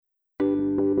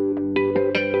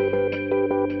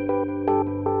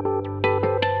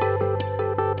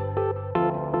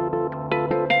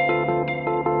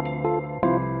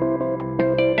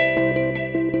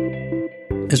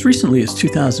As recently as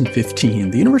 2015,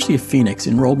 the University of Phoenix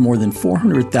enrolled more than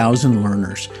 400,000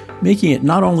 learners, making it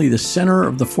not only the center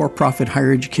of the for-profit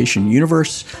higher education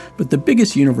universe, but the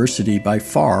biggest university by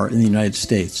far in the United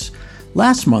States.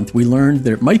 Last month, we learned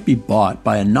that it might be bought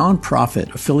by a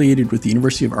nonprofit affiliated with the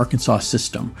University of Arkansas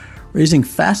system, raising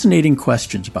fascinating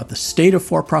questions about the state of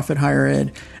for-profit higher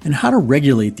ed and how to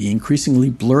regulate the increasingly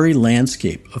blurry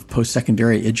landscape of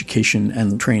post-secondary education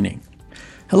and training.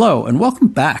 Hello, and welcome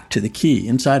back to The Key,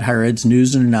 Inside Higher Ed's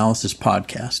news and analysis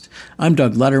podcast. I'm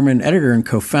Doug Letterman, editor and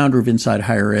co-founder of Inside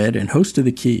Higher Ed and host of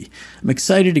The Key. I'm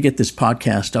excited to get this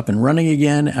podcast up and running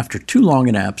again after too long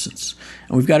an absence,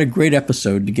 and we've got a great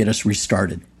episode to get us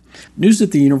restarted. News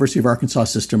that the University of Arkansas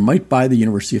system might buy the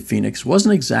University of Phoenix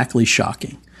wasn't exactly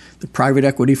shocking. The private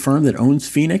equity firm that owns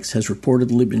Phoenix has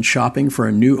reportedly been shopping for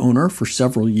a new owner for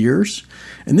several years,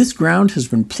 and this ground has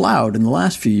been plowed in the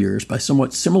last few years by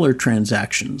somewhat similar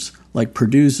transactions, like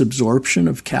Purdue's absorption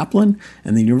of Kaplan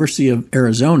and the University of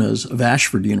Arizona's of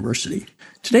Ashford University.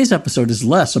 Today's episode is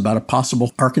less about a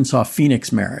possible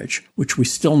Arkansas-Phoenix marriage, which we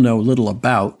still know little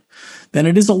about, than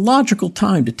it is a logical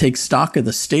time to take stock of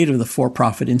the state of the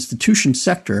for-profit institution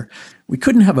sector. We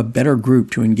couldn't have a better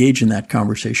group to engage in that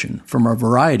conversation from a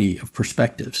variety of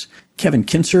perspectives. Kevin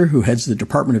Kinser, who heads the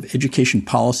Department of Education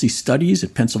Policy Studies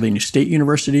at Pennsylvania State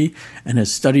University and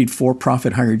has studied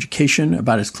for-profit higher education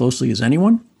about as closely as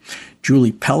anyone.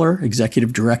 Julie Peller,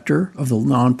 Executive Director of the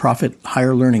nonprofit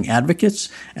Higher Learning Advocates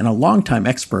and a longtime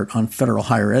expert on federal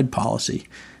higher ed policy.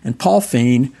 And Paul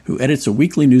Fain, who edits a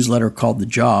weekly newsletter called The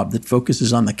Job that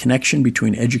focuses on the connection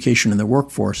between education and the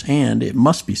workforce and, it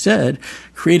must be said,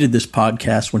 created this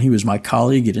podcast when he was my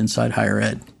colleague at Inside Higher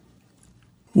Ed.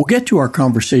 We'll get to our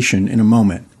conversation in a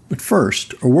moment, but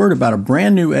first, a word about a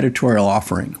brand new editorial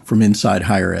offering from Inside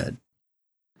Higher Ed.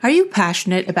 Are you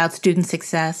passionate about student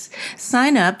success?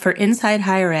 Sign up for Inside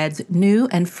Higher Ed's new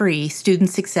and free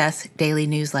Student Success Daily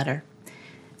Newsletter.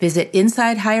 Visit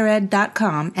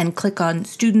InsideHigherEd.com and click on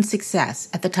Student Success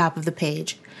at the top of the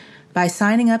page. By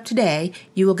signing up today,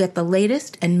 you will get the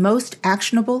latest and most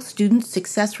actionable student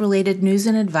success-related news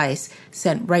and advice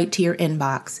sent right to your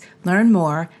inbox. Learn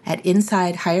more at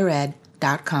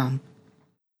InsideHigherEd.com.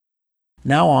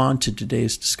 Now on to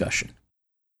today's discussion.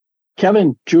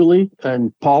 Kevin, Julie,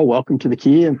 and Paul, welcome to The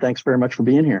Key, and thanks very much for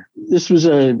being here. This was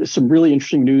some really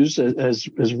interesting news, as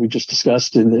we just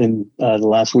discussed in the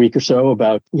last week or so,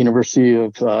 about University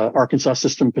of Arkansas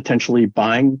system potentially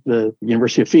buying the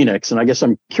University of Phoenix. And I guess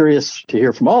I'm curious to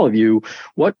hear from all of you,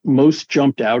 what most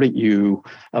jumped out at you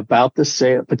about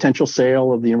the potential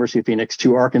sale of the University of Phoenix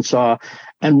to Arkansas,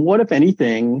 and what, if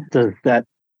anything, does that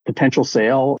potential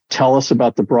sale tell us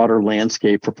about the broader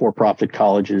landscape for-profit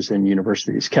colleges and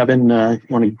universities? Kevin, want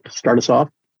to start us off?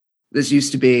 This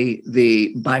used to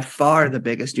be by far the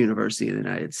biggest university in the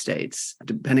United States.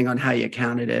 Depending on how you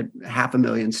counted it,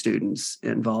 500,000 students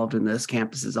involved in this,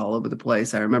 campuses all over the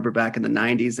place. I remember back in the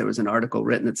 90s, there was an article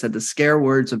written that said the scare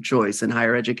words of choice in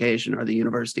higher education are the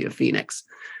University of Phoenix.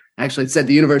 Actually, it said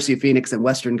the University of Phoenix and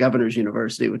Western Governors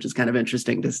University, which is kind of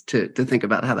interesting to think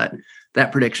about how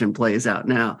that prediction plays out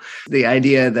now. The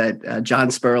idea that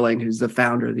John Sperling, who's the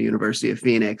founder of the University of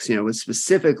Phoenix, was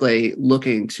specifically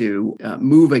looking to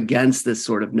move against this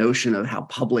sort of notion of how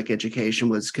public education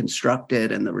was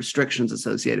constructed and the restrictions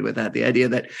associated with that. The idea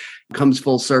that comes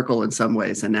full circle in some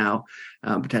ways, and now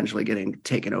potentially getting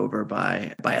taken over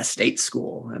by a state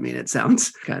school. I mean, it sounds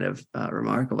kind of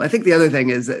remarkable. I think the other thing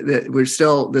is that we're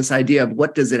still this idea of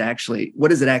what is it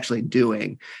actually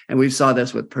doing? And we saw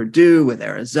this with Purdue, with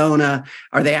Arizona.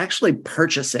 Are they actually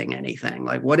purchasing anything?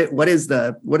 Like what is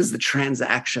the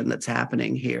transaction that's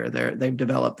happening here? They've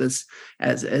developed this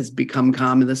as become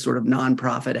common, this sort of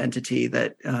nonprofit entity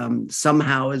that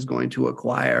somehow is going to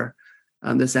acquire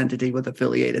this entity with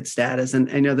affiliated status. And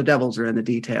the devils are in the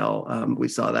detail. We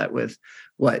saw that with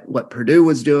what Purdue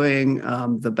was doing,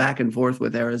 the back and forth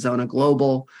with Arizona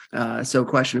Global. So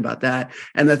question about that.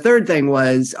 And the third thing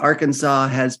was Arkansas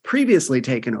has previously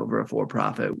taken over a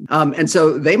for-profit. And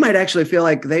so they might actually feel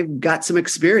like they've got some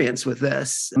experience with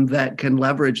this that can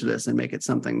leverage this and make it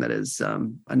something that is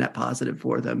a net positive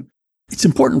for them. It's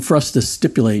important for us to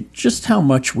stipulate just how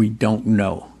much we don't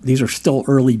know. These are still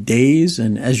early days,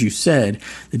 and as you said,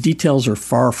 the details are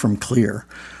far from clear.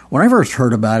 When I first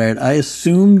heard about it, I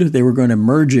assumed they were going to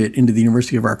merge it into the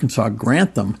University of Arkansas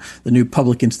Grantham, the new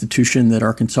public institution that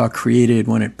Arkansas created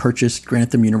when it purchased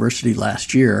Grantham University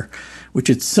last year, which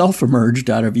itself emerged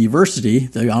out of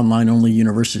eVersity, the online-only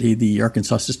university the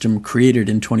Arkansas system created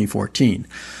in 2014.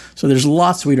 So there's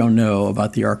lots we don't know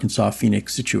about the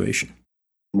Arkansas-Phoenix situation.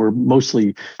 We're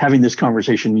mostly having this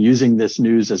conversation using this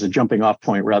news as a jumping off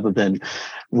point rather than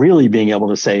really being able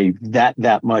to say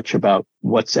that much about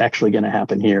what's actually going to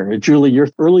happen here. Julie, your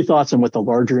early thoughts on what the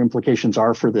larger implications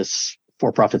are for this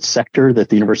for-profit sector that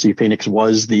the University of Phoenix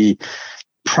was the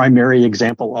primary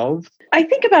example of? I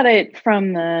think about it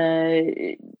from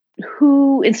the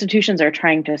who institutions are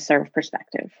trying to serve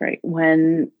perspective, right?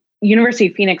 When University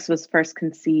of Phoenix was first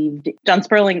conceived, John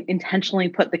Sperling intentionally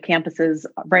put the campuses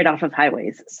right off of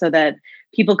highways so that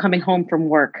people coming home from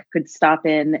work could stop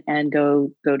in and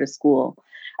go to school.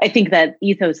 I think that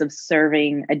ethos of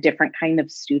serving a different kind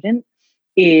of student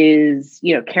is,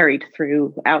 carried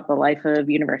throughout the life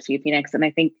of University of Phoenix. And I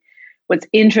think what's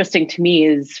interesting to me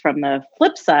is from the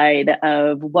flip side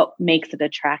of what makes it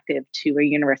attractive to a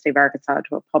University of Arkansas,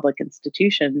 to a public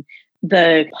institution.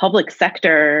 The public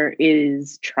sector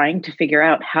is trying to figure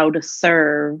out how to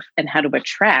serve and how to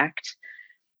attract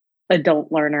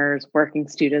adult learners, working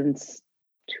students,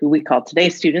 who we call today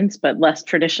students, but less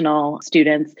traditional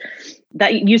students.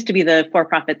 That used to be the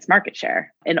for-profit's market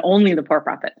share and only the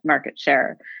for-profit market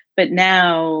share. But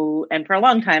now, and for a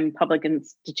long time, public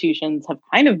institutions have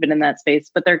kind of been in that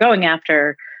space, but they're going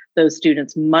after those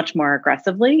students much more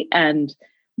aggressively and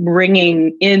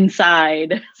bringing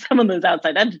inside some of those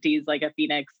outside entities like a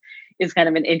Phoenix is kind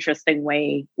of an interesting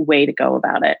way to go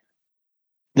about it.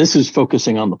 This is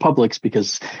focusing on the publics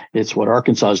because it's what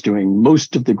Arkansas is doing.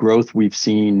 Most of the growth we've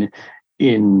seen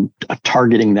in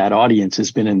targeting that audience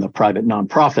has been in the private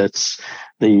nonprofits,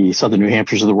 the Southern New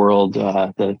Hampshires of the world,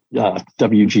 the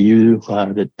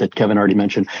WGU that Kevin already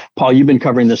mentioned. Paul, you've been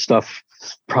covering this stuff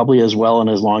probably as well and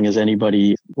as long as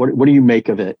anybody. What do you make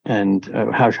of it, and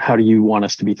how do you want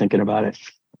us to be thinking about it?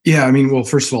 Yeah, I mean, well,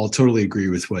 first of all, totally agree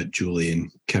with what Julie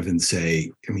and Kevin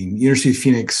say. I mean, University of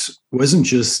Phoenix wasn't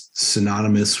just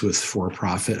synonymous with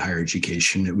for-profit higher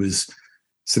education. It was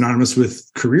synonymous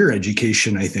with career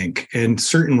education, I think, and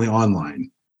certainly online.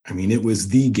 I mean, it was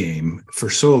the game for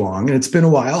so long, and it's been a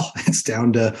while. It's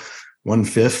down to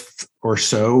 1/5 or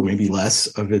so, maybe less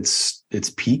of its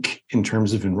peak in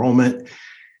terms of enrollment.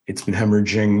 It's been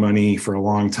hemorrhaging money for a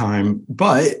long time.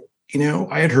 But,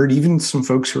 I had heard even some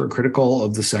folks who are critical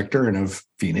of the sector and of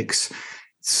Phoenix,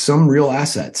 some real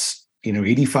assets.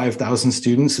 85,000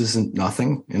 students isn't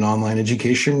nothing in online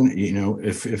education.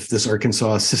 If this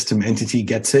Arkansas system entity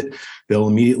gets it, they'll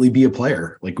immediately be a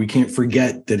player. Like, we can't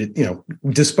forget that it,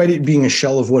 despite it being a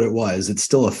shell of what it was, it's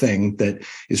still a thing that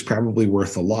is probably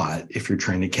worth a lot if you're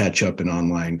trying to catch up in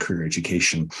online career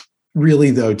education.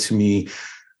 Really, though, to me,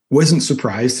 wasn't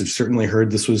surprised. I've certainly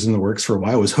heard this was in the works for a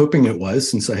while. I was hoping it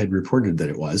was, since I had reported that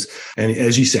it was. And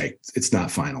as you say, it's not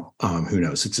final. Who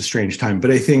knows? It's a strange time.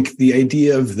 But I think the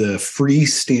idea of the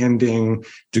freestanding,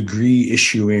 degree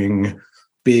issuing,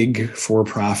 big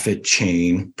for-profit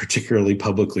chain, particularly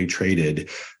publicly traded,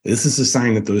 this is a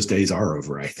sign that those days are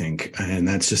over, I think. And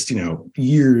that's just,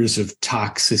 years of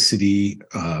toxicity,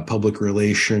 public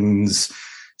relations,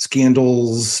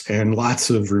 scandals, and lots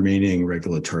of remaining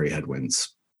regulatory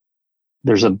headwinds.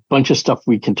 There's a bunch of stuff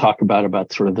we can talk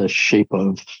about sort of the shape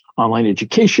of online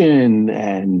education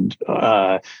and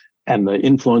the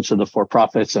influence of the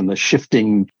for-profits and the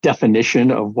shifting definition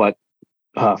of what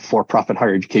for-profit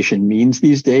higher education means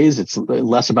these days. It's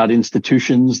less about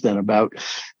institutions than about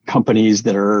companies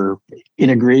that are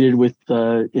integrated with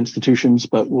institutions.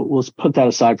 But let's put that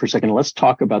aside for a second. Let's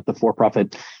talk about the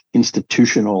for-profit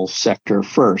institutional sector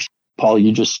first. Paul,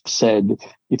 you just said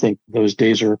you think those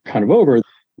days are kind of over.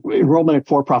 Enrollment at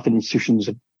for-profit institutions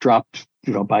have dropped,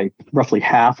 by roughly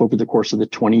half over the course of the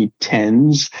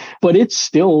 2010s, but it's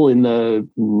still it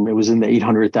was in the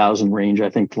 800,000 range, I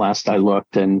think, last I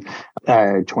looked, and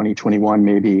 2021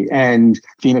 maybe. And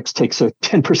Phoenix takes a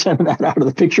 10% of that out of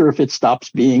the picture if it stops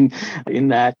being in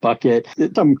that bucket.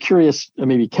 I'm curious,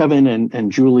 maybe Kevin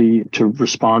and Julie, to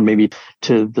respond maybe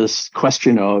to this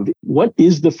question of what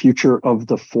is the future of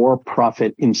the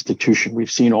for-profit institution?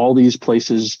 We've seen all these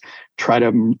places try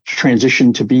to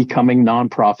transition to becoming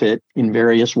nonprofit in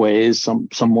various ways, some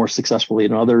more successfully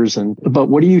than others. But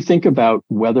what do you think about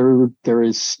whether there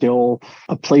is still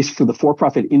a place for the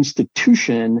for-profit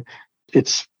institution?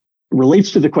 It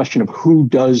relates to the question of who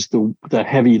does the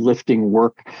heavy lifting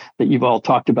work that you've all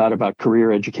talked about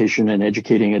career education and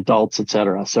educating adults, et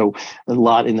cetera. So a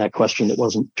lot in that question that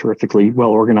wasn't terrifically well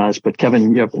organized. But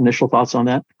Kevin, you have initial thoughts on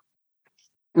that?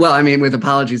 Well, I mean, with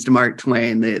apologies to Mark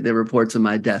Twain, the reports of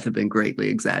my death have been greatly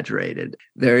exaggerated.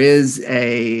 There is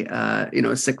a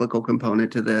cyclical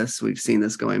component to this. We've seen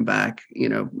this going back,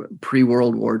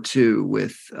 pre-World War II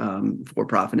with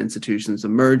for-profit institutions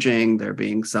emerging, there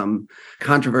being some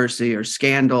controversy or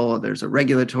scandal. There's a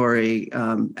regulatory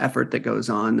effort that goes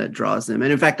on that draws them.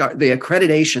 And in fact, the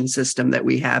accreditation system that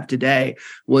we have today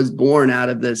was born out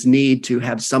of this need to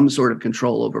have some sort of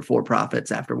control over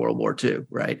for-profits after World War II,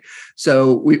 right?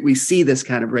 So we see this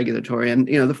kind of regulatory, and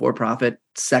the for-profit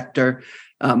sector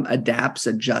adapts,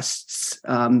 adjusts,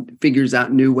 figures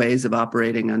out new ways of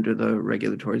operating under the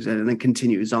regulatory, and then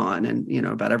continues on. And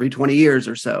about every 20 years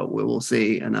or so, we will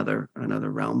see another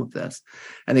realm of this.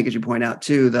 I think, as you point out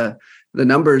too, the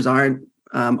numbers aren't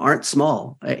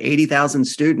small. 80,000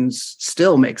 students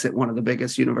still makes it one of the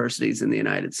biggest universities in the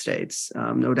United States,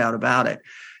 no doubt about it.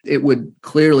 It would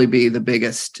clearly be the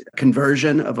biggest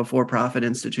conversion of a for-profit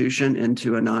institution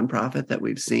into a nonprofit that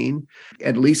we've seen.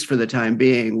 At least for the time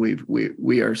being,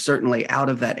 we are certainly out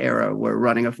of that era where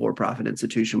running a for-profit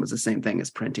institution was the same thing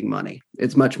as printing money.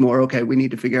 It's much more, okay, we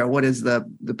need to figure out what is the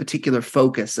particular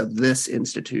focus of this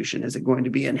institution. Is it going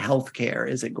to be in healthcare?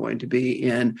 Is it going to be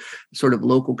in sort of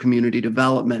local community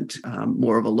development,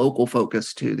 more of a local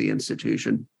focus to the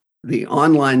institution? The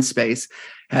online space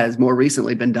has more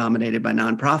recently been dominated by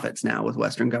nonprofits now, with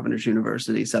Western Governors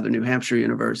University, Southern New Hampshire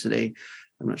University.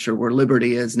 I'm not sure where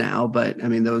Liberty is now, but I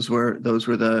mean, those were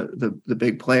the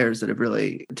big players that have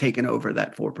really taken over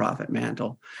that for-profit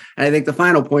mantle. And I think the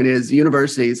final point is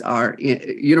universities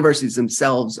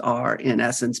themselves are, in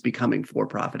essence, becoming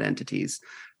for-profit entities,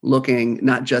 looking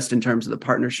not just in terms of the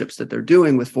partnerships that they're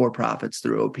doing with for-profits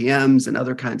through OPMs and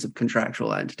other kinds of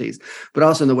contractual entities, but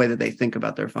also in the way that they think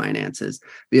about their finances.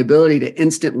 The ability to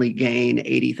instantly gain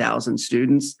 80,000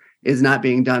 students is not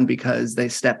being done because they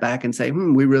step back and say,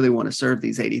 we really want to serve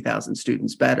these 80,000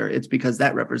 students better. It's because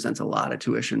that represents a lot of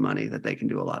tuition money that they can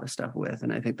do a lot of stuff with.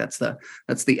 And I think that's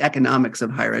the economics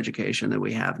of higher education that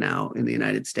we have now in the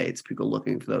United States, people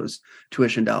looking for those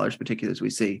tuition dollars, particularly as we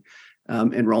see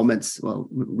enrollments,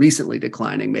 recently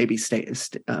declining, maybe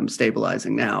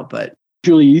stabilizing now. But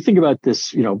Julie, you think about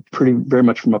this, pretty very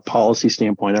much from a policy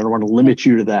standpoint. I don't want to limit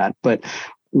you to that, but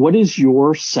what is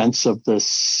your sense of the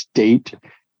state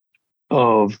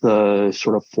of the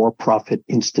sort of for-profit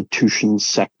institution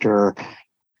sector?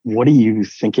 What do you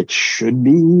think it should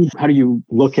be? How do you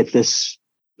look at this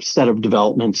set of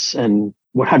developments, and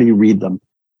how do you read them?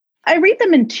 I read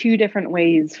them in two different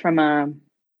ways from a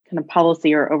kind of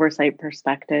policy or oversight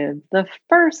perspective. The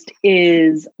first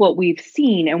is what we've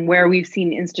seen and where we've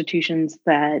seen institutions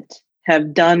that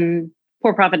have done,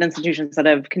 for-profit institutions that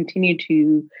have continued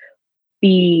to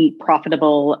be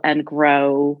profitable and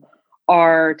grow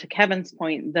are, to Kevin's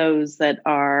point, those that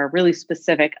are really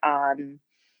specific on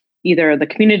either the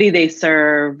community they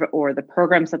serve or the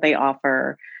programs that they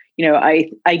offer.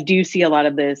 I do see a lot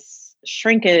of this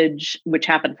shrinkage, which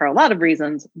happened for a lot of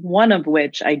reasons, one of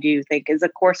which I do think is a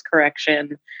course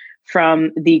correction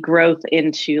from the growth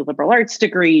into liberal arts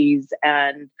degrees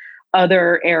and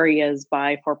other areas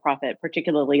by for-profit,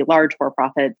 particularly large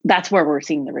for-profit. That's where we're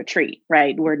seeing the retreat,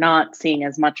 right? We're not seeing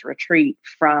as much retreat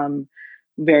from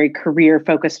very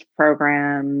career-focused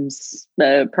programs,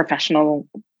 the professional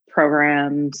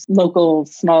programs, local,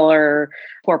 smaller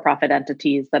for-profit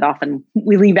entities that often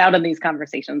we leave out in these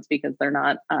conversations because they're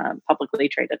not publicly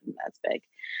traded and as big.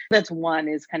 That's one,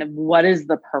 is kind of what is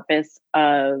the purpose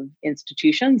of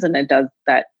institutions? And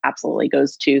that absolutely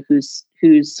goes to who's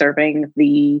serving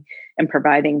and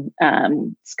providing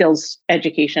skills,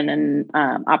 education, and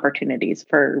opportunities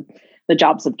for the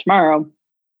jobs of tomorrow.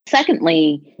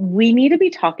 Secondly, we need to be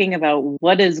talking about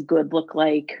what does good look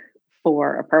like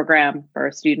for a program, for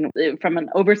a student. From an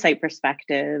oversight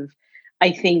perspective,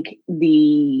 I think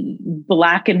the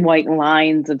black and white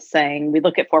lines of saying we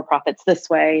look at for-profits this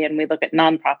way and we look at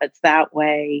nonprofits that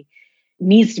way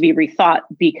needs to be rethought,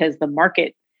 because the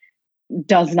market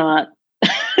does not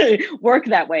work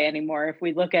that way anymore. If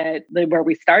we look at where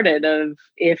we started, of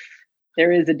if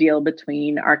there is a deal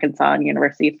between Arkansas and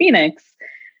University of Phoenix,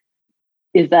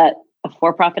 is that a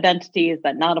for-profit entity? Is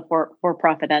that not a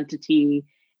for-profit entity?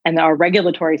 And our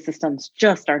regulatory systems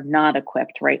just are not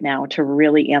equipped right now to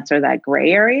really answer that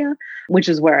gray area, which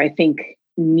is where I think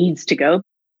needs to go.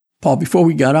 Paul, before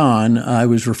we got on, I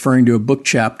was referring to a book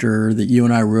chapter that you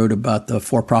and I wrote about the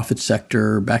for-profit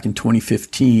sector back in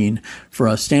 2015 for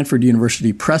a Stanford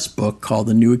University Press book called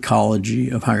The New Ecology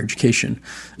of Higher Education.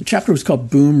 The chapter was called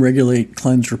Boom, Regulate,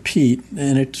 Cleanse, Repeat,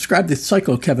 and it described the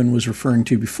cycle Kevin was referring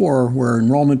to before, where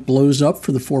enrollment blows up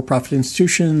for the for-profit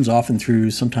institutions, often through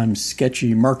sometimes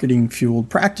sketchy marketing-fueled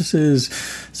practices.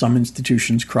 Some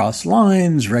institutions cross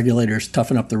lines, regulators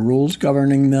toughen up the rules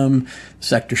governing them, the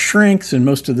sector shrinks, and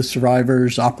most of the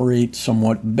survivors operate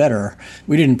somewhat better.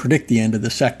 We didn't predict the end of the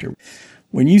sector.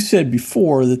 When you said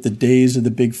before that the days of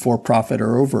the big for-profit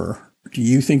are over, do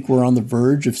you think we're on the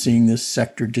verge of seeing this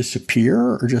sector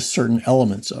disappear or just certain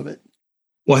elements of it?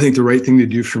 Well, I think the right thing to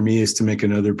do for me is to make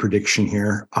another prediction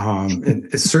here.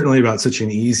 And it's certainly about such an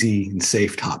easy and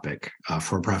safe topic,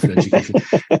 for-profit education.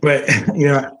 But,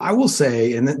 I will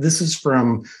say, and this is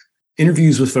from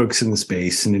interviews with folks in the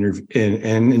space and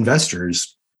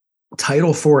investors,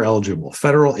 Title IV eligible,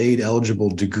 federal aid eligible,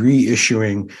 degree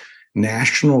issuing,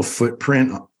 national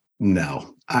footprint.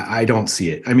 No, I don't see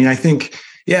it. I mean, I think,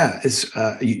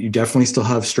 you definitely still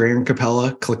have Strayer and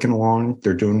Capella clicking along.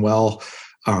 They're doing well.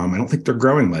 I don't think they're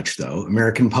growing much though.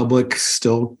 American Public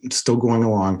still going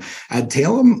along.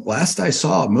 Adtalem, last I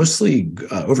saw, mostly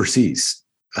overseas.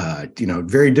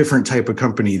 Very different type of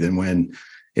company than when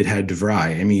it had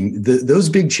DeVry. I mean, those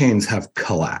big chains have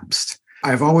collapsed.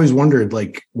 I've always wondered,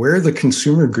 where are the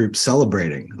consumer groups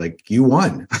celebrating? You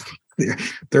won.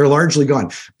 They're largely gone.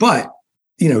 But,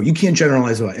 you can't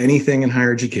generalize about anything in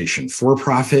higher education.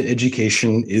 For-profit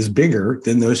education is bigger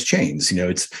than those chains.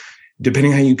 It's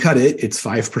depending how you cut it, it's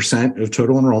 5% of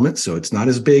total enrollment. So it's not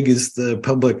as big as the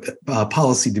public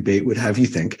policy debate would have you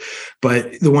think.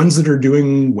 But the ones that are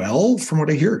doing well, from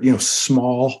what I hear,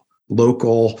 small,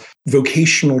 local,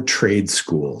 vocational trade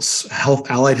schools,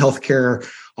 allied healthcare,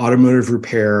 automotive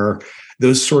repair,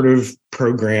 those sort of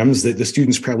programs that the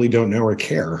students probably don't know or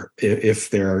care if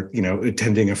they're,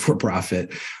 attending a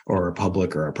for-profit or a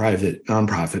public or a private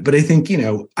nonprofit. But I think, we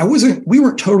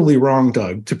weren't totally wrong,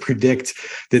 Doug, to predict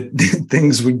that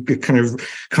things would kind of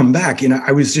come back.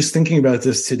 I was just thinking about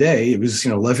this today. It was,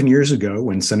 11 years ago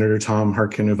when Senator Tom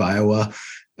Harkin of Iowa,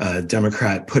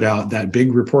 Democrat, put out that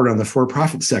big report on the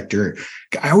for-profit sector.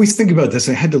 I always think about this.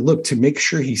 I had to look to make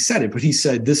sure he said it, but he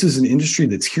said, this is an industry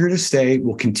that's here to stay,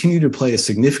 will continue to play a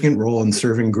significant role in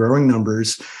serving growing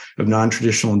numbers of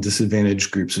non-traditional and disadvantaged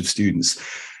groups of students.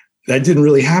 That didn't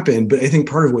really happen, but I think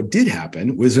part of what did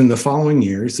happen was in the following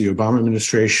years, the Obama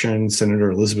administration,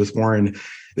 Senator Elizabeth Warren,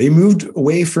 they moved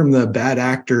away from the bad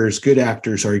actors, good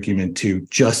actors argument to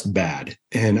just bad.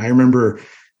 And I remember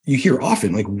you hear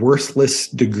often worthless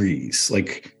degrees,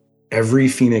 every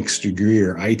Phoenix degree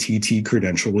or ITT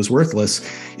credential was worthless.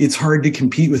 It's hard to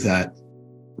compete with that,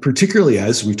 particularly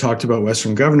as we've talked about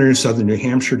Western Governors, Southern New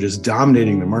Hampshire just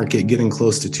dominating the market, getting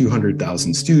close to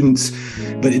 200,000 students.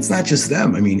 But it's not just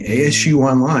them. I mean, ASU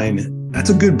Online,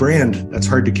 that's a good brand. That's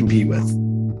hard to compete with.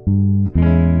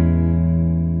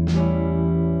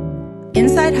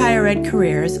 Inside Higher Ed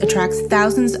Careers attracts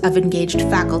thousands of engaged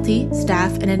faculty,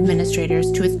 staff, and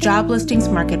administrators to its job listings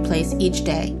marketplace each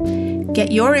day. Get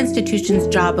your institution's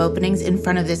job openings in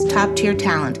front of this top-tier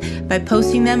talent by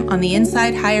posting them on the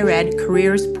Inside Higher Ed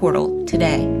Careers portal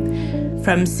today.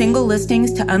 From single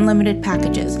listings to unlimited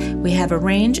packages, we have a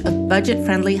range of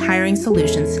budget-friendly hiring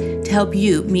solutions to help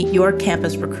you meet your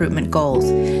campus recruitment goals.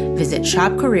 Visit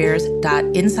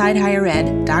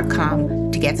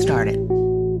shopcareers.insidehighered.com to get started.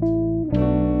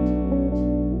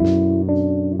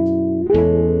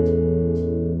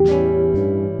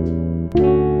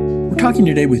 Talking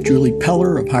today with Julie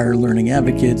Peller of Higher Learning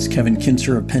Advocates, Kevin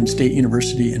Kinser of Penn State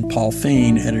University, and Paul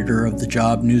Fain, editor of the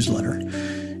Job newsletter.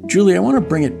 Julie, I want to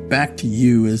bring it back to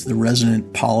you as the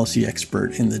resident policy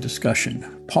expert in the discussion.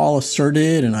 Paul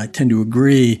asserted, and I tend to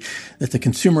agree, that the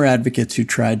consumer advocates who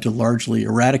tried to largely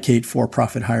eradicate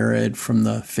for-profit higher ed from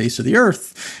the face of the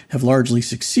earth have largely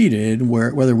succeeded,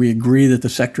 whether we agree that the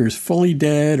sector is fully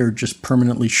dead or just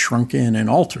permanently shrunken and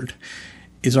altered.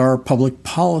 Is our public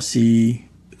policy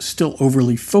still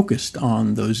overly focused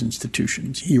on those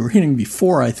institutions? You were hinting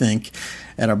before, I think,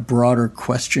 at a broader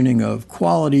questioning of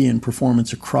quality and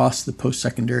performance across the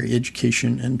post-secondary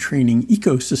education and training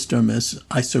ecosystem, as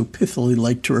I so pithily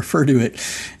like to refer to it,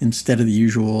 instead of the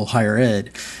usual higher ed.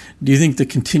 Do you think the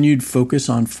continued focus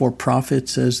on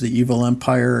for-profits as the evil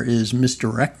empire is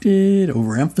misdirected,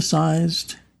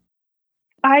 overemphasized?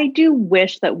 I do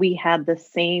wish that we had the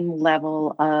same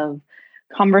level of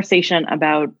conversation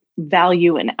about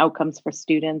value and outcomes for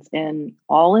students in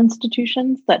all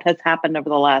institutions that has happened over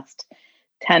the last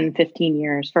 10, 15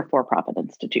 years for-profit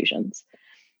institutions.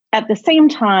 At the same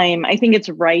time, I think it's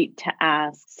right to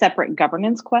ask separate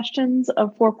governance questions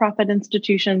of for-profit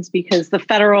institutions, because the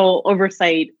federal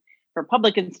oversight for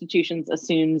public institutions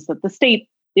assumes that the state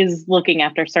is looking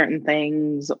after certain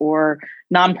things, or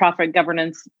nonprofit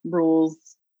governance rules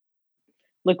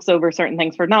looks over certain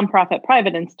things for nonprofit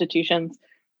private institutions.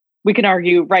 We can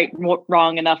argue right,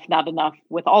 wrong, enough, not enough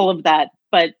with all of that.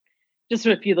 But just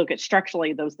if you look at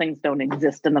structurally, those things don't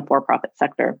exist in the for-profit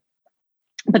sector.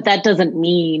 But that doesn't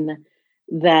mean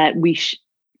that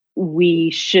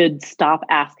we should stop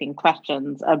asking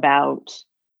questions about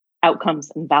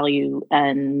outcomes and value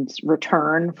and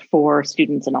return for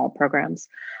students in all programs.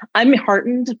 I'm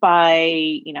heartened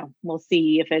by, we'll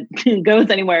see if it goes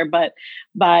anywhere, but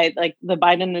by like the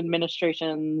Biden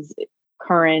administration's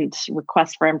current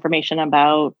request for information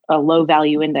about a low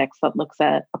value index that looks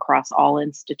at across all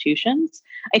institutions.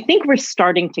 I think we're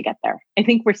starting to get there. I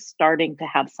think we're starting to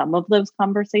have some of those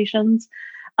conversations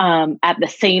at the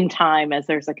same time as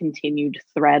there's a continued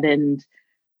threatened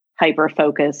hyper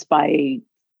focus by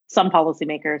some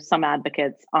policymakers, some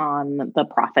advocates on the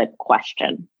profit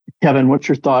question. Kevin, what's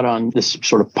your thought on this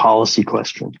sort of policy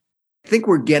question? I think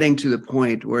we're getting to the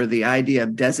point where the idea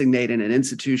of designating an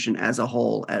institution as a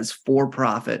whole as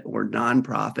for-profit or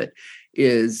nonprofit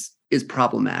is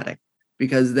problematic,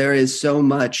 because there is so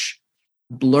much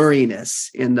blurriness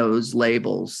in those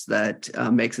labels that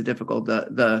makes it difficult.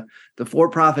 The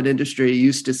for-profit industry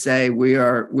used to say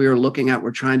we're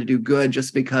trying to do good.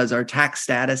 Just because our tax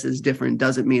status is different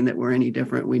doesn't mean that we're any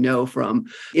different. We know from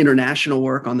international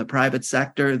work on the private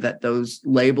sector that those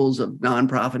labels of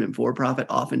nonprofit and for-profit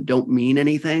often don't mean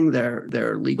anything.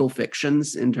 They're legal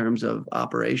fictions in terms of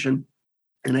operation.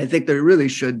 And I think there really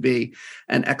should be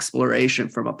an exploration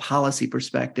from a policy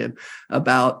perspective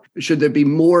about, should there be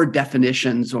more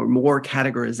definitions or more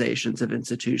categorizations of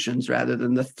institutions rather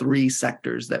than the three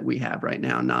sectors that we have right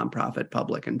now, nonprofit,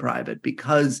 public, and private,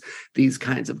 because these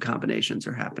kinds of combinations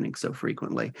are happening so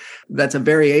frequently. That's a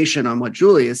variation on what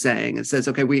Julie is saying. It says,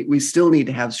 okay, we still need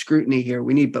to have scrutiny here.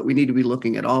 But we need to be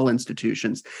looking at all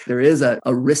institutions. There is a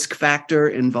risk factor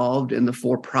involved in the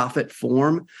for-profit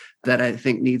form that I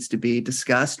think needs to be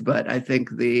discussed. But I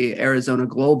think the Arizona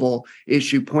Global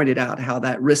issue pointed out how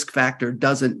that risk factor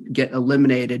doesn't get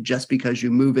eliminated just because you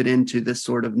move it into this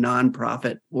sort of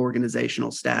nonprofit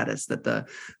organizational status, that the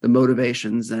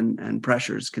motivations and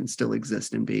pressures can still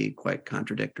exist and be quite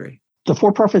contradictory. The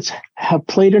for-profits have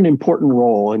played an important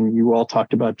role, and you all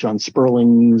talked about John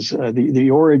Sperling's, the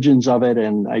origins of it.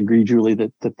 And I agree, Julie,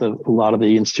 that a lot of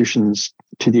the institutions,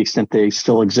 to the extent they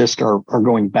still exist, are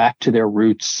going back to their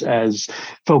roots as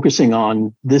focusing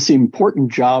on this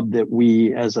important job that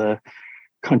we as a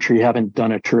country haven't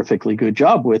done a terrifically good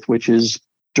job with, which is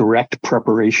direct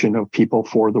preparation of people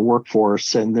for the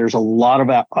workforce. And there's a lot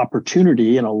of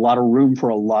opportunity and a lot of room for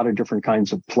a lot of different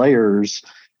kinds of players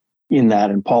in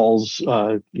that. And Paul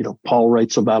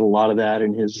writes about a lot of that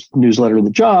in his newsletter, The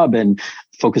Job, and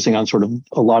focusing on sort of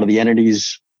a lot of the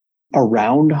entities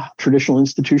around traditional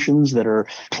institutions that are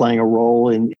playing a role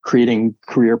in creating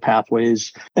career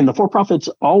pathways. And the for-profits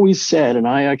always said, and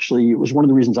it was one of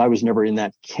the reasons I was never in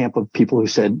that camp of people who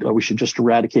said, we should just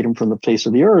eradicate them from the face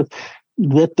of the earth,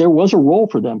 that there was a role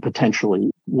for them potentially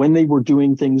when they were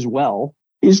doing things well.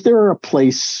 Is there a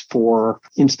place for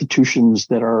institutions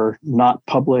that are not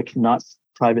public, not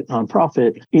private,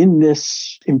 nonprofit in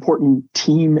this important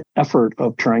team effort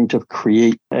of trying to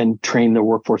create and train the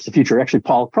workforce of the future? Actually,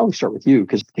 Paul, I'll probably start with you,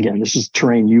 because again, this is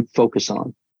terrain you focus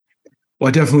on. Well,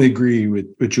 I definitely agree with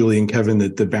Julie and Kevin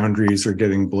that the boundaries are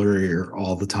getting blurrier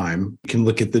all the time. You can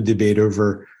look at the debate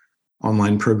over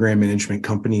online program management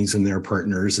companies and their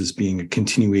partners as being a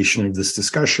continuation of this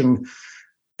discussion.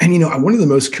 And, one of the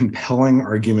most compelling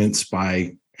arguments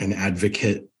by an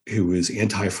advocate who is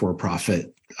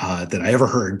anti-for-profit that I ever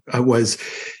heard was,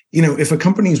 if a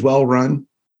company is well run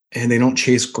and they don't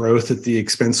chase growth at the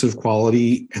expense of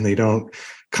quality and they don't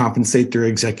compensate their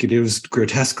executives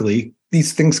grotesquely,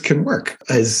 these things can work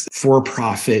as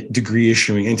for-profit degree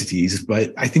issuing entities.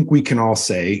 But I think we can all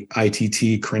say,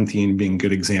 ITT, Corinthian being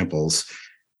good examples,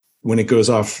 when it goes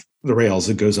off the rails,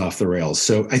 it goes off the rails.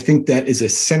 So I think that is a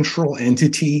central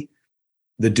entity.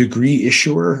 The degree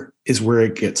issuer is where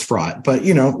it gets fraught. But,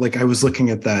 I was looking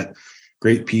at that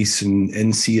great piece in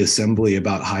NC Assembly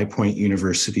about High Point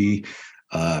University,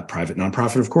 private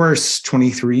nonprofit, of course,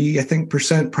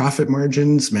 23% profit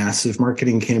margins, massive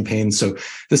marketing campaigns. So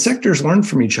the sectors learn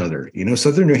from each other.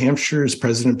 Southern New Hampshire's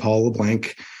President Paul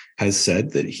LeBlanc has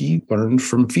said that he learned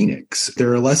from Phoenix.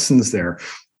 There are lessons there.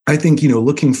 I think,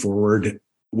 looking forward,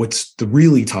 what's the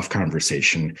really tough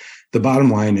conversation? The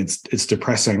bottom line, it's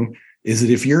depressing is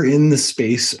that if you're in the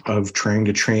space of trying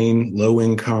to train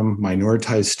low-income,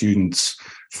 minoritized students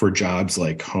for jobs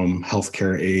like home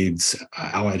healthcare aides,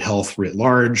 allied health writ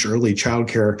large, early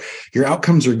childcare, your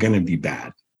outcomes are going to be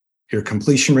bad. Your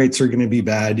completion rates are going to be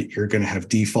bad. You're going to have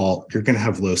default. You're going to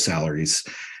have low salaries.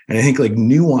 And I think like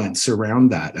nuance around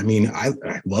that. I mean, I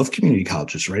love community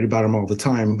colleges, write about them all the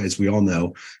time. As we all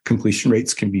know, completion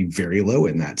rates can be very low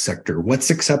in that sector. What's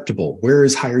acceptable? Where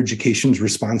is higher education's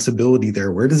responsibility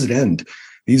there? Where does it end?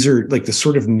 These are like the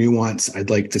sort of nuance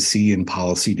I'd like to see in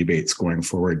policy debates going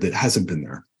forward that hasn't been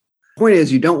there. Point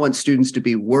is, you don't want students to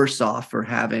be worse off for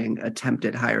having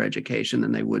attempted higher education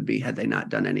than they would be had they not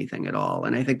done anything at all.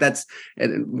 And I think that's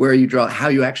where you draw, how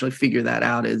you actually figure that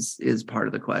out is part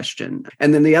of the question.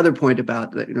 And then the other point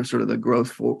about the, sort of the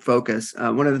growth focus,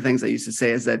 one of the things I used to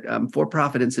say is that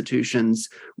for-profit institutions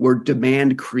were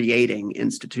demand creating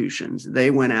institutions.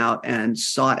 They went out and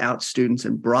sought out students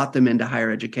and brought them into higher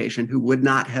education who would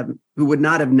not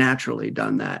have naturally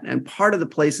done that. And part of the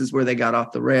places where they got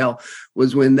off the rail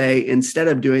was when they, instead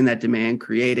of doing that demand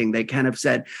creating, they kind of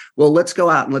said, well, let's go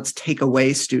out and let's take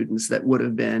away students that would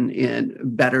have been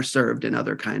better served in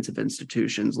other kinds of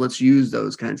institutions. Let's use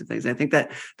those kinds of things. And I think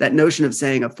that notion of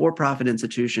saying a for-profit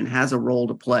institution has a role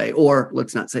to play, or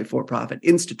let's not say for-profit,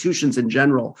 institutions in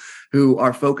general who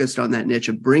are focused on that niche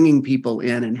of bringing people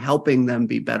in and helping them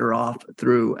be better off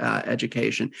through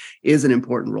education is an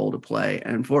important role to play.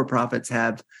 And for-profits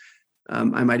have,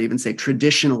 I might even say,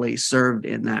 traditionally served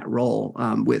in that role,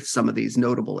 with some of these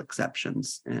notable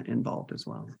exceptions involved as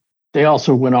well. They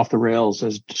also went off the rails,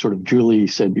 as sort of Julie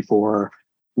said before,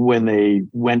 when they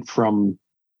went from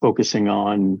focusing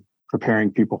on preparing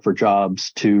people for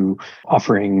jobs to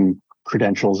offering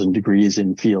credentials and degrees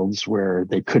in fields where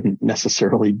they couldn't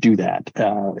necessarily do that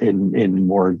in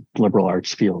more liberal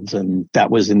arts fields. And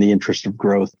that was in the interest of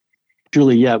growth.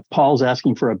 Julie, yeah, Paul's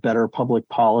asking for a better public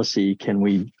policy. Can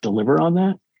we deliver on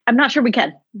that? I'm not sure we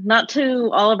can. Not to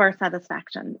all of our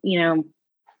satisfaction,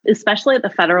 especially at the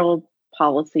federal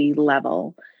policy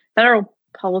level. Federal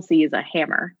policy is a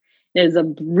hammer. It is a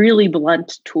really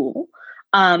blunt tool.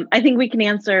 I think we can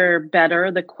answer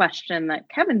better the question that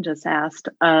Kevin just asked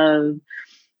of,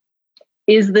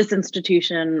 is this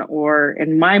institution, or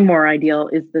in my more ideal,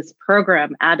 is this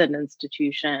program at an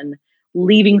institution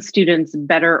leaving students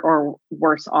better or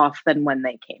worse off than when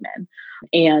they came in?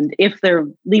 And if they're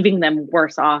leaving them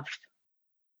worse off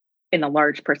in a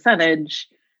large percentage,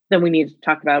 then we need to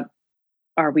talk about,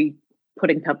 are we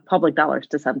putting public dollars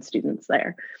to send students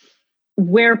there?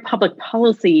 Where public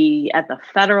policy at the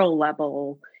federal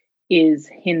level is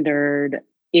hindered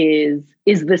is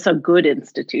this a good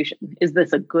institution? Is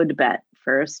this a good bet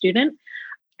for a student?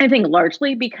 I think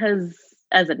largely because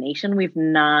as a nation, we've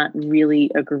not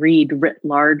really agreed writ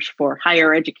large for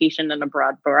higher education in a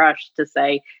broad brush to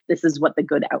say, this is what the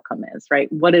good outcome is,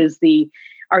 right? What is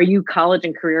are you college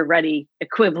and career ready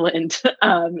equivalent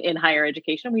in higher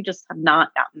education? We just have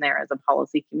not gotten there as a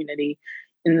policy community.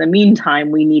 In the meantime,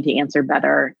 we need to answer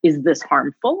better, is this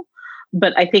harmful?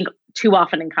 But I think too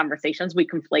often in conversations, we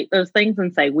conflate those things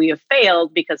and say we have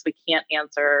failed because we can't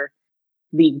answer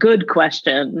the good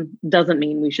question. Doesn't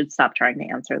mean we should stop trying to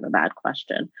answer the bad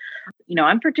question.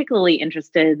 I'm particularly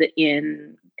interested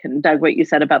in, Doug, what you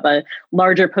said about the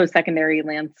larger post-secondary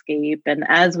landscape. And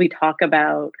as we talk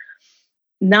about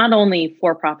not only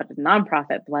for-profit and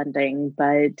nonprofit blending,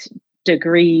 but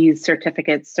degrees,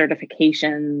 certificates,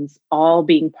 certifications, all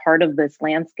being part of this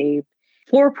landscape.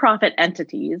 For-profit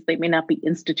entities, they may not be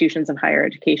institutions of higher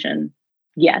education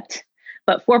yet,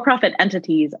 but for-profit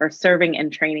entities are serving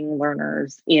and training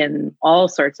learners in all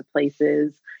sorts of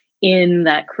places in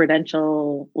that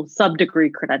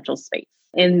sub-degree credential space.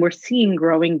 And we're seeing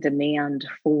growing demand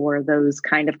for those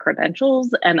kind of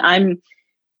credentials. And I'm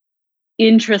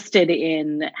interested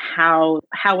in how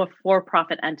a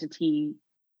for-profit entity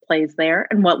plays there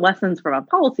and what lessons from a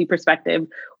policy perspective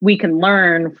we can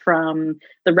learn from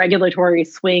the regulatory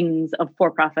swings of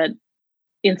for-profit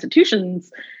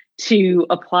institutions to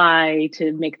apply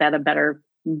to make that a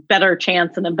better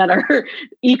chance and a better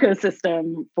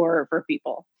ecosystem for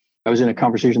people. I was in a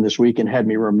conversation this week and had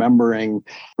me remembering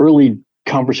early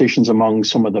conversations among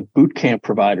some of the boot camp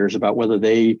providers about whether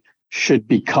they should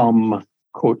become,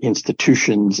 quote,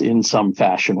 institutions in some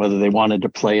fashion, whether they wanted to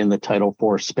play in the Title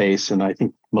IV space. And I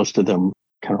think most of them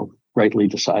kind of rightly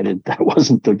decided that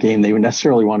wasn't the game they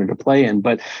necessarily wanted to play in.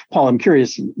 But Paul, I'm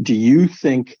curious, do you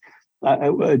think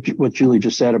what Julie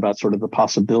just said about sort of the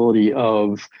possibility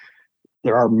of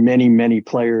there are many, many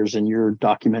players, and you're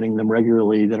documenting them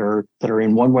regularly, that are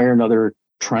in one way or another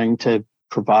trying to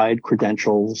provide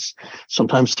credentials,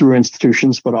 sometimes through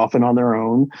institutions, but often on their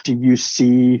own? Do you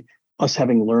see us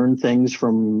having learned things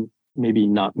from maybe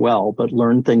not well, but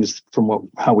learned things from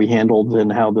how we handled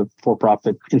and how the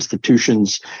for-profit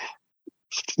institutions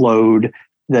flowed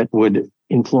that would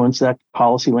influence that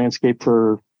policy landscape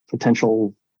for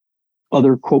potential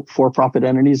other, quote, for-profit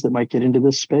entities that might get into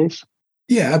this space?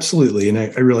 Yeah, absolutely. And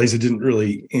I realize I didn't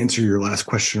really answer your last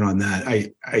question on that.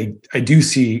 I do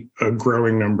see a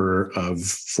growing number of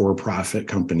for-profit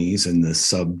companies in the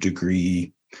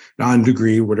sub-degree,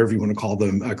 non-degree, whatever you want to call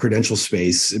them, credential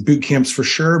space, boot camps for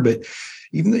sure, but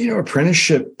even the,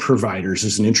 apprenticeship providers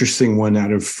is an interesting one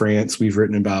out of France. We've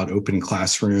written about open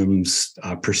classrooms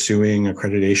pursuing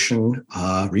accreditation,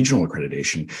 regional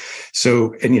accreditation.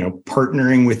 So, and,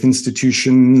 partnering with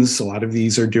institutions, a lot of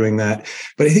these are doing that.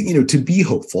 But I think, to be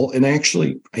hopeful, and I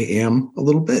am a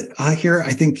little bit here,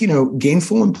 I think,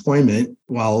 gainful employment,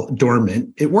 while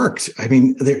dormant, it worked. I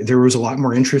mean, there was a lot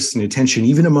more interest and attention,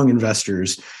 even among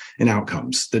investors, and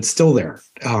outcomes that's still there.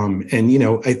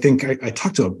 I think I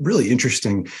talked to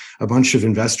a bunch of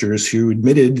investors who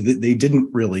admitted that they didn't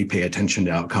really pay attention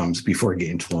to outcomes before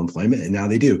gainful employment, and now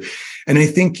they do. And I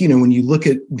think, when you look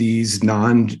at these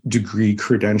non-degree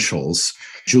credentials,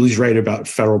 Julie's right about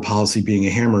federal policy being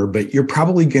a hammer, but you're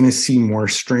probably going to see more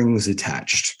strings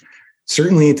attached.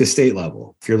 Certainly at the state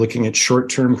level, if you're looking at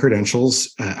short-term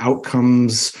credentials,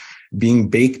 outcomes being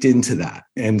baked into that,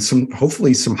 and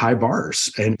hopefully some high bars,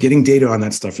 and getting data on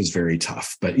that stuff is very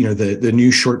tough. But the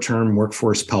new short-term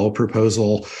workforce Pell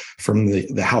proposal from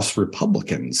the House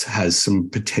Republicans has some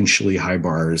potentially high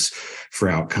bars for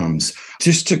outcomes.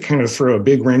 Just to kind of throw a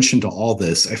big wrench into all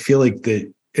this, I feel like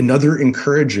another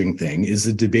encouraging thing is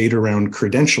the debate around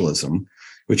credentialism,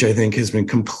 which I think has been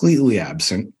completely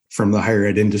absent from the higher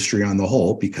ed industry on the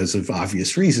whole because of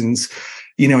obvious reasons.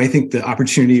 I think the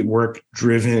opportunity at work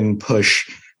driven push,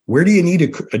 where do you need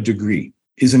a degree?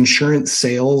 Is insurance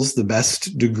sales the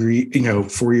best degree,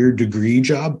 for your degree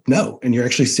job? No. And you're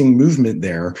actually seeing movement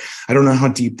there. I don't know how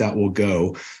deep that will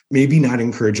go. Maybe not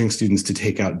encouraging students to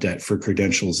take out debt for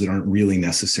credentials that aren't really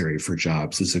necessary for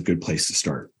jobs is a good place to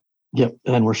start. Yep.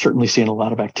 And we're certainly seeing a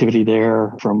lot of activity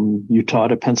there, from Utah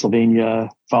to Pennsylvania,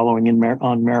 following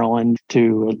on Maryland,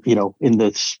 to, in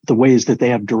the ways that they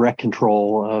have direct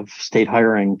control of state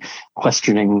hiring,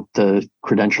 questioning the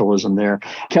credentialism there.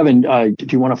 Kevin, do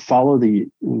you want to follow the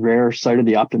rare side of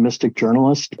the optimistic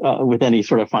journalist with any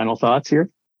sort of final thoughts here?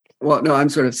 Well, no, I'm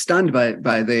sort of stunned by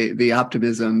the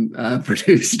optimism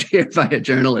produced here by a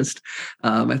journalist.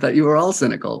 I thought you were all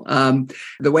cynical.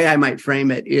 The way I might frame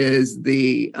it is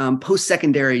the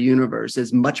post-secondary universe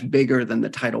is much bigger than the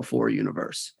Title IV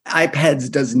universe. IPEDS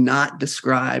does not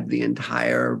describe the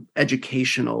entire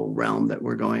educational realm that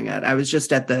we're going at. I was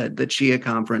just at the CHIA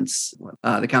conference,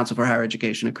 the Council for Higher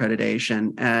Education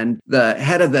Accreditation, and the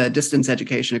head of the Distance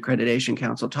Education Accreditation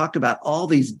Council talked about all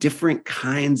these different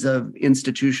kinds of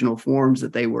institutional forms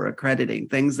that they were accrediting,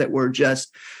 things that were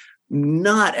just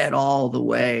not at all the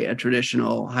way a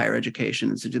traditional higher education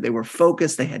institute. They were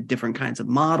focused. They had different kinds of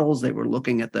models. They were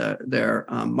looking at their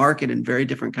market in very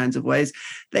different kinds of ways.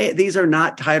 These are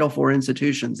not Title IV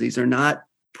institutions. These are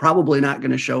probably not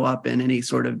going to show up in any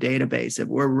sort of database. If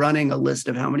we're running a list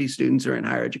of how many students are in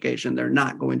higher education, they're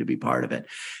not going to be part of it.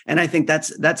 And I think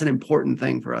that's an important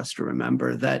thing for us to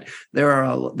remember, that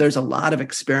there's a lot of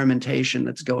experimentation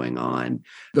that's going on.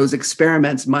 Those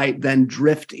experiments might then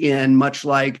drift in, much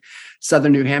like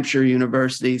Southern New Hampshire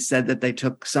University said that they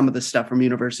took some of the stuff from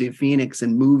University of Phoenix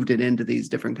and moved it into these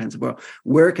different kinds of world.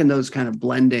 Where can those kind of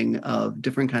blending of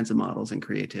different kinds of models and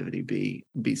creativity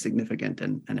be significant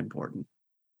and important?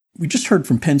 We just heard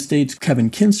from Penn State's Kevin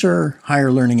Kinser, higher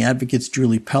learning advocates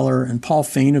Julie Peller and Paul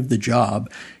Fain of The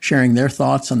Job, sharing their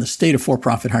thoughts on the state of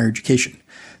for-profit higher education.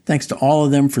 Thanks to all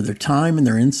of them for their time and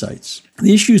their insights.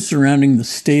 The issues surrounding the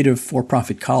state of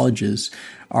for-profit colleges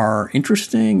are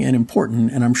interesting and important,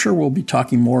 and I'm sure we'll be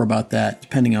talking more about that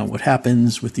depending on what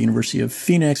happens with the University of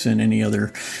Phoenix and any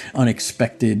other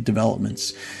unexpected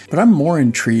developments. But I'm more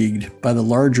intrigued by the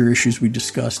larger issues we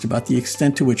discussed about the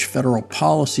extent to which federal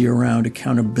policy around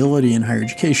accountability in higher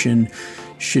education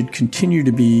should continue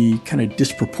to be kind of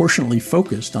disproportionately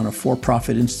focused on a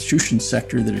for-profit institution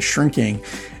sector that is shrinking,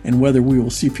 and whether we will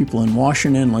see people in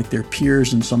Washington, like their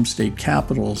peers in some state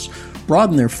capitals,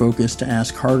 broaden their focus to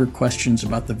ask harder questions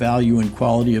about the value and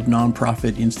quality of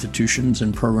nonprofit institutions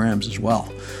and programs as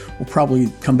well. We'll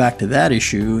probably come back to that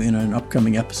issue in an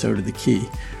upcoming episode of The Key.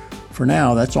 For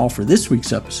now, that's all for this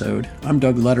week's episode. I'm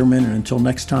Doug Letterman, and until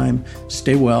next time,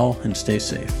 stay well and stay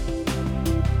safe.